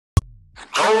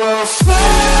will fly.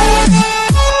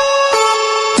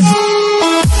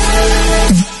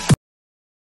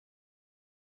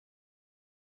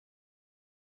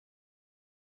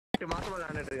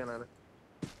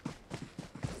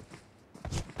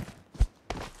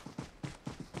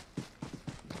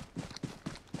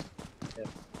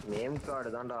 Name card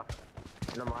தான்டா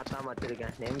என்ன மாத்தாம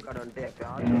வச்சிருக்கேன் நேம் கார்டு வந்து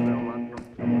எப்பயாவது மாத்தணும்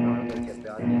நாலு கழிச்சு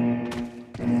எப்பயாவது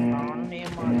நான்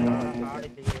நேம் மாத்தற கார்டு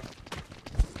இல்லையே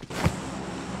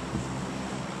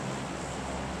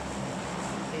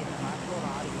இந்த மாசம் ஒரு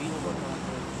 6 வீடியோ போடுறேன்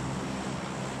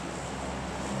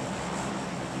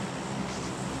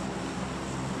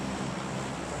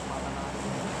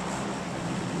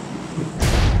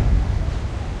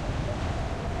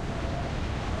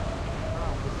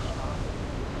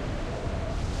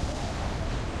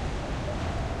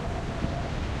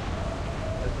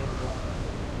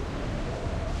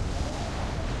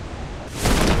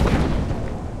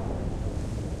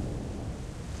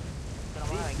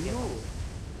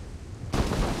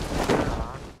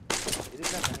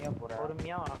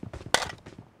பொறுமையா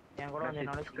என் கூட வந்து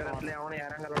நாளைக்கு கிரஸ்ல அவனே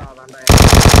இறங்கறடா அதான்டா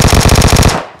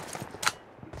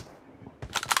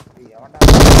எவன்டா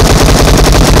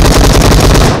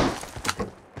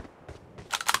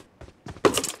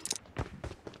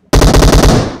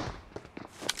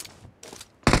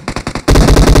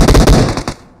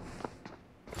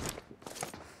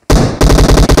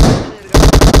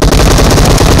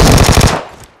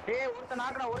டேய் ஒருத்த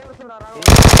நாக்குடா ஒரே நிமிஷம்டா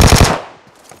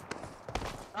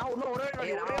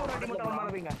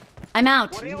I'm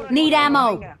out. Need ammo.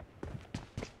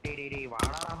 டேய்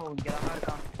வாடா ராஹோ இங்க தான்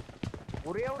இருக்கான்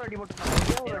ஒரே ஒரு அடி மட்டும்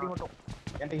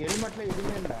என்கிட்ட ஹெல்மெட்ல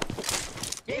எதுவுமே இல்ல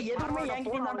ஏய் எதுவுமே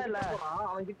என்கிட்ட தான்டா இல்ல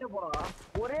அவன் கிட்ட போறா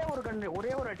ஒரே ஒரு கண்ணு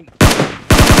ஒரே ஒரு அடி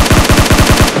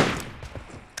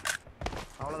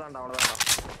அவ்வளவுதான்டா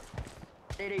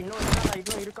டேய் இன்னும்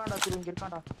இருக்கான்டா திரும்ப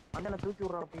இருக்கான்டா அண்ணனை தூக்கி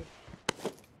விடுறா அப்படியே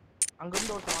அங்க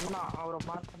இருந்து ஒருத்தன் வந்தான் அவரை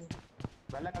மார்க் பண்ணி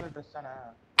வெள்ளை கலர் Dress தானே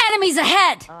Enemies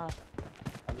ahead.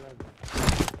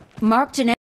 Marked an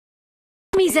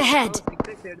enemies ahead.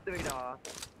 எடுத்து வைடா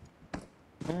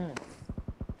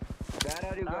Where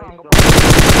are you guys?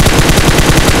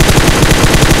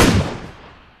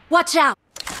 Watch out.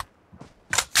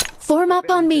 Form up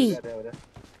on me.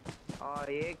 और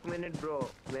 1 मिनट ब्रो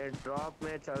मैं ड्रॉप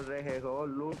में चल रहे हो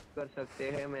लूट कर सकते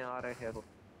हैं मैं आ रहे हो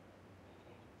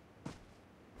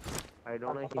I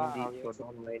don't know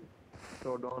Hindi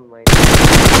so don't mind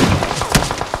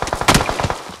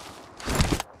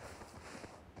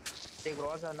டேய்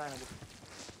க்ரோஸா இருந்தா எனக்கு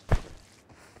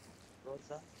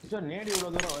க்ரோஸா இது நேடி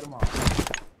இவ்வளவு தூரம் வருமா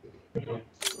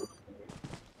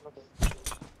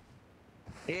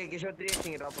ஏய் கிஷோர் 3x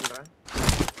நீ டிராப் பண்றேன்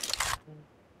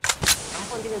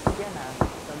நம்பர் கிட்ட கேனா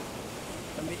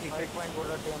தம்பி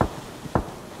 5.4 டீம்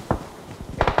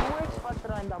 2x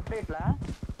பாத்துறா இந்த அப்டேட்ல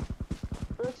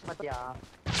 2x பாத்தியா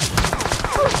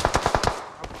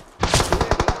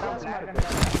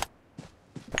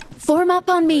Form up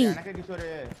on me. எனக்கு கிஷோர்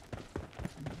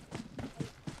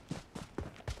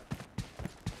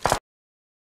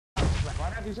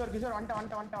வாடா கிஷோர்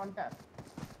வந்துட்ட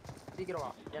சீக்கிரம் வா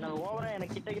எனக்கு ஓவரா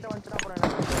எனக்கு கிட்ட வந்துட்டா அப்புறம்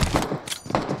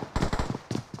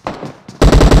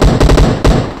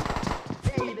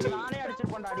டேய் இது நானே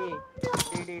அடிச்சிருப்பேன்டா டேய்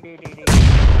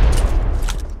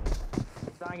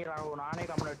தாங்கிரா நானே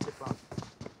கமெண்ட் அடிச்சிருப்பேன்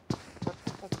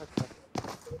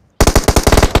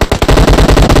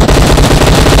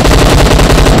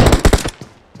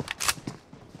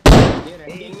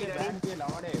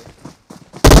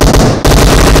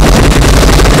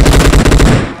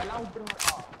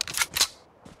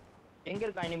எங்க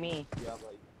இருக்கா எனிமி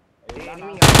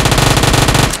enemy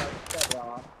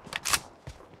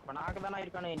நாக்கு தான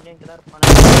இருக்கானே எங்க தான் இருப்பானே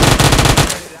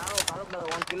யாரோ காலக்குள்ள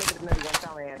 1 கிலோ கிட்ட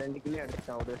இருக்கான் அவன் 2 கிலோ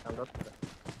அடிச்சான் ஒரு சந்தோஷத்துல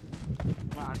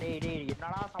டேய்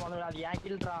என்னடா சம்பந்தம் அது ஏன்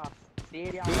கில்றா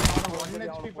சரி அவன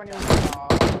 1 HP பண்ணி விட்டுடா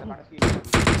கடைசி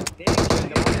டேய்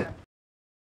கிலோ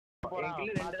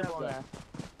 2 போங்க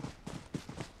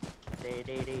டேய்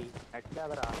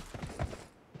அடிக்காதடா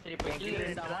சரி இப்போ கில்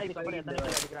 2 ஆனா இதுக்கு அப்புறம் எத்தனை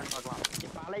கில் அடிக்கறான்னு பார்க்கலாம்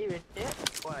இப்போ அலை வெட்டு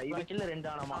இது கில் 2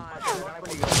 ஆனாமா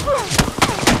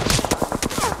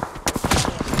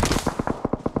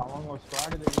அவங்க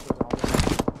ஸ்குவாட்ல இருக்காங்க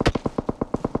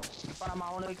இப்போ நம்ம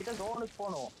அவனுக்கு கிட்ட ஜோனுக்கு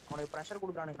போணும் அவனுக்கு பிரஷர்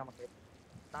கொடுக்கறானுங்க நமக்கு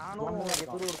நானும்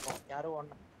எதிர இருக்கோம் யாரோ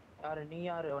யாரு நீ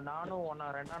யாரு நானும்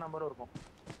ரெண்டாம் நம்பரும் இருக்கும்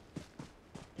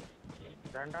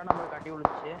ரெண்டாம் நம்பர் கட்டி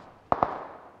விழுச்சு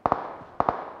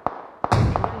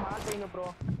எங்க மாத்தீங்க ப்ரோ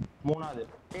மூணாவது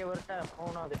டேய் வரட்ட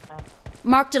மூணாவது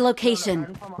Marked a location.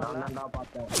 நான்டா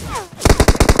பார்த்தேன்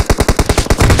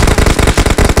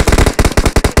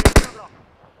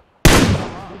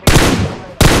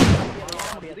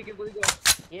குதிக்கு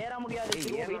ஏற முடியாது.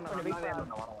 வெயிட் பண்ணு.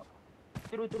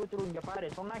 திரு இங்க பாரு,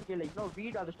 சொன்னா கேளு. இன்னும்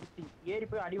வீடு அதை சுத்தி ஏறி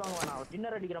போய் அடி வாங்க வேணாம்.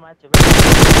 டின்னர் அடிக்கிற மேட்ச்.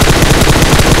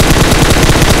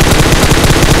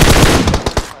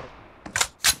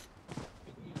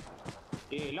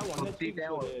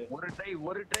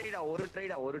 ஒரு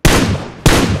ட்ரைடா.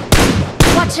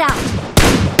 Watch out!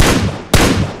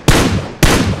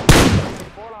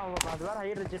 போலாம். அது வேற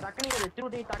ஆயிடுச்சு. டக்குனு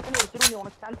திரும்பி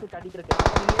உனக்கு சான்ஸ் அடிக்கிறதுக்கு.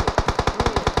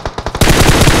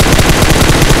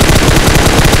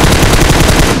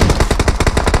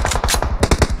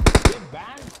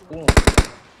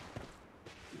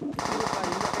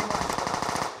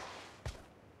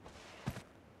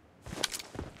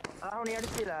 அவனை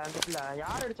அடிச்சில அந்த பிள்ள.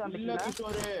 யார் அடிச்சா அந்த பிள்ள?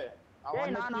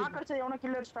 ஏய் நான் நாக்கடிச்ச எவனோ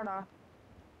கில் அடிச்சாடா.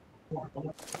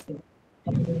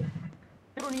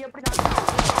 திரு நீ எப்படி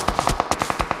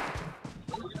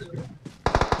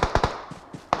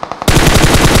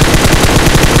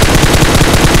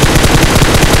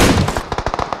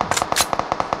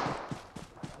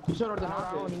கிஷோரோட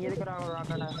நாக்கு நீ எதுக்குடா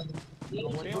ராக்கடா?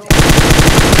 ஒரே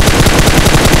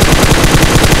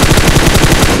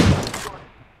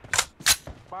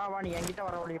வா நீ என்கிட்ட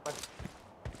வர வழியை பாரு.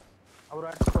 அவர்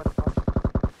அடிச்சு பாரு.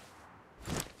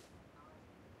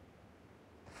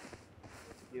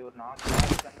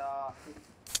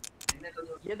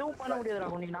 எதுவும் பண்ண முடியாதுடா.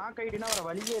 உனக்கு நாக் ஐடினா வர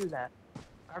வழியே இல்ல.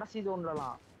 கடைசி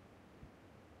ஜோன்லலாம்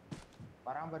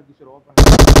பராம்பர் கிஷோர் ஓபன்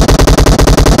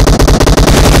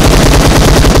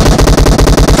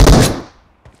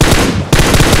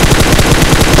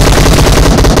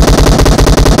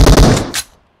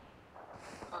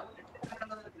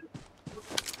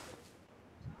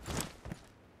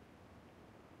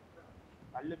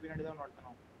கல்லு பின்னாடி தான்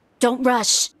நடத்தணும். Don't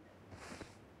rush.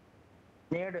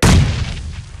 நேடு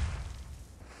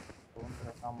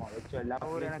ஆமா வெச்சு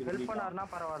அவர் எனக்கு ஹெல்ப் பண்ணாருன்னா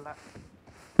பரவாயில்லை.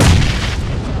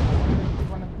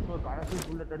 கடைசி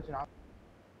புல்லட் அடிச்சு நான்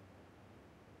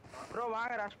ப்ரோ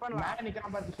வாங்க ரஷ் பண்ணலாம். மேல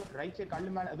நிக்கறான் பாரு கிஷோர். ரைட் சைடு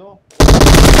கல்லு மேல ஏதோ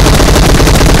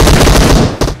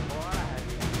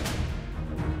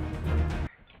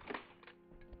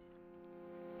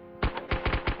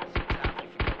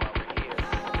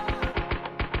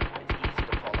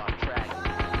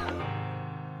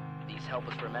help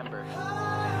us remember.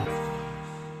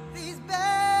 These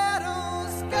battle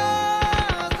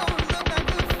scars don't look like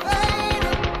they're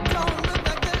fading, don't look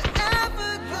like they're ever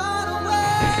gone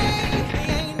away. They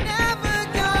ain't never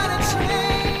gonna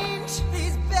change.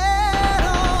 These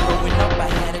battles. Growing up, I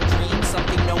had a dream,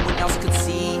 something no one else could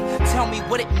see. Tell me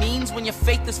what it means when your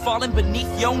faith is falling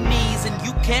beneath your knees and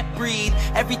you can't breathe.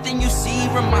 Everything you see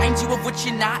reminds you of what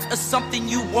you're not or something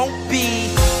you won't be.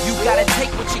 You gotta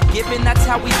take what you're given, that's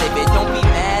how we live it. Don't be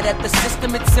mad at the system,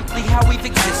 it's simply how we've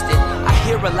existed. I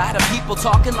hear a lot of people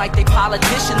talking like they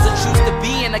politicians and choose to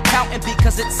be an accountant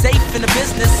because it's safe in the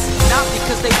business. Not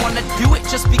because they wanna do it,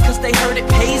 just because they heard it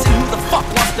pays. And who the fuck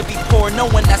wants to be poor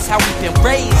knowing that's how we've been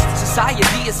raised?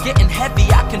 Society is getting heavy,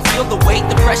 I can feel the weight.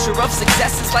 The pressure of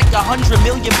success is like 100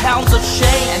 million pounds of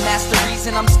shame. And that's the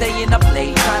reason I'm staying up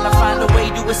late, trying to find a way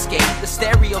to escape the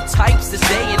stereotypes this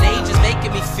day and age is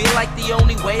making me feel like the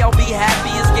only way I'll be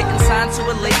happy is getting signed to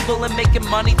a label and making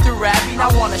money through rapping. I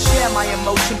wanna share my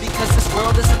emotion because this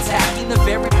world is attacking the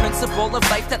very principle of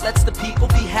life that lets the people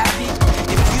be happy.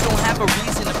 If you don't have a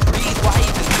reason to breathe, why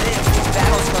even live? These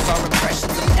battles cause our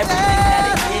impressions of everything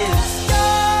that it is.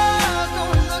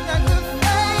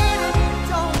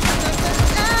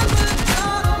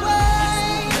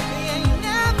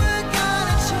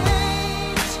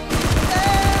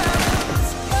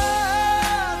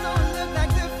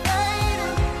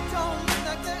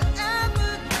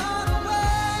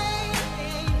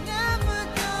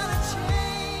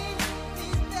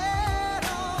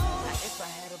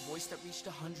 That reached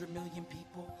 100 million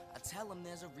people, I tell them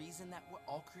there's a reason that we're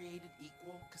all created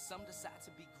equal, cause some decide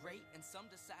to be great and some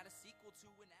decide a sequel to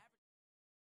an average.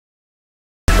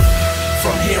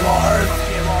 From here on earth,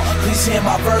 please hear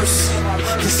my verse,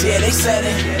 cause yeah they said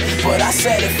it, but I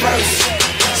said it first.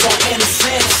 So in a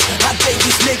sense, I gave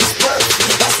these niggas birth,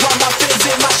 that's why my fans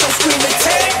in my show screaming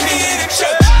take me to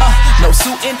church. No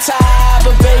suit and tie,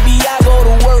 but baby I go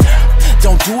to work.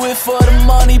 Don't do it for the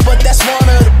money, but that's one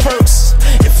of the perks.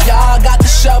 If y'all got the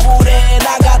shovel, then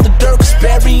I got the dirt. Cause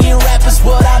burying rappers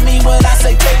what I mean when I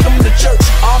say take them to church.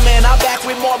 Oh man, I'm back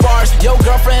with more bars. Yo,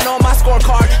 girlfriend on my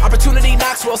scorecard. Opportunity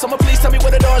knocks well, someone please tell me where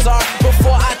the doors are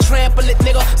before I trample it,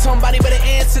 nigga. Somebody better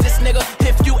answer this, nigga.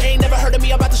 If you ain't never heard of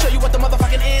me, I'm about to show you what the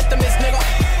motherfucking anthem is, nigga.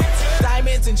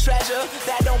 Diamonds and treasure,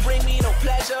 that don't bring me no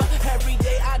pleasure. Every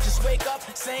day I just wake up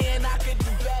saying I could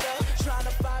do better. Trying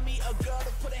to find me a girl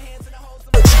to put her hands in the holes.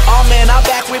 Oh man, I'm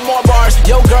back with more bars.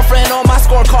 Yo, girlfriend on my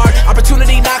scorecard.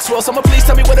 Opportunity knocks well, someone please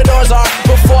tell me bars are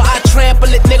before I trample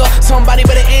it, nigga. Somebody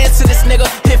better answer this, nigga.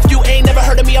 If you ain't never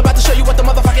heard of me, I'm about to show you what the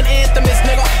motherfucking anthem is,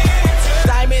 nigga.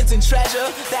 Diamonds and treasure,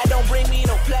 that don't bring me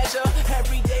no pleasure.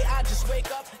 Every day I just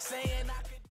wake up saying I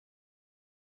could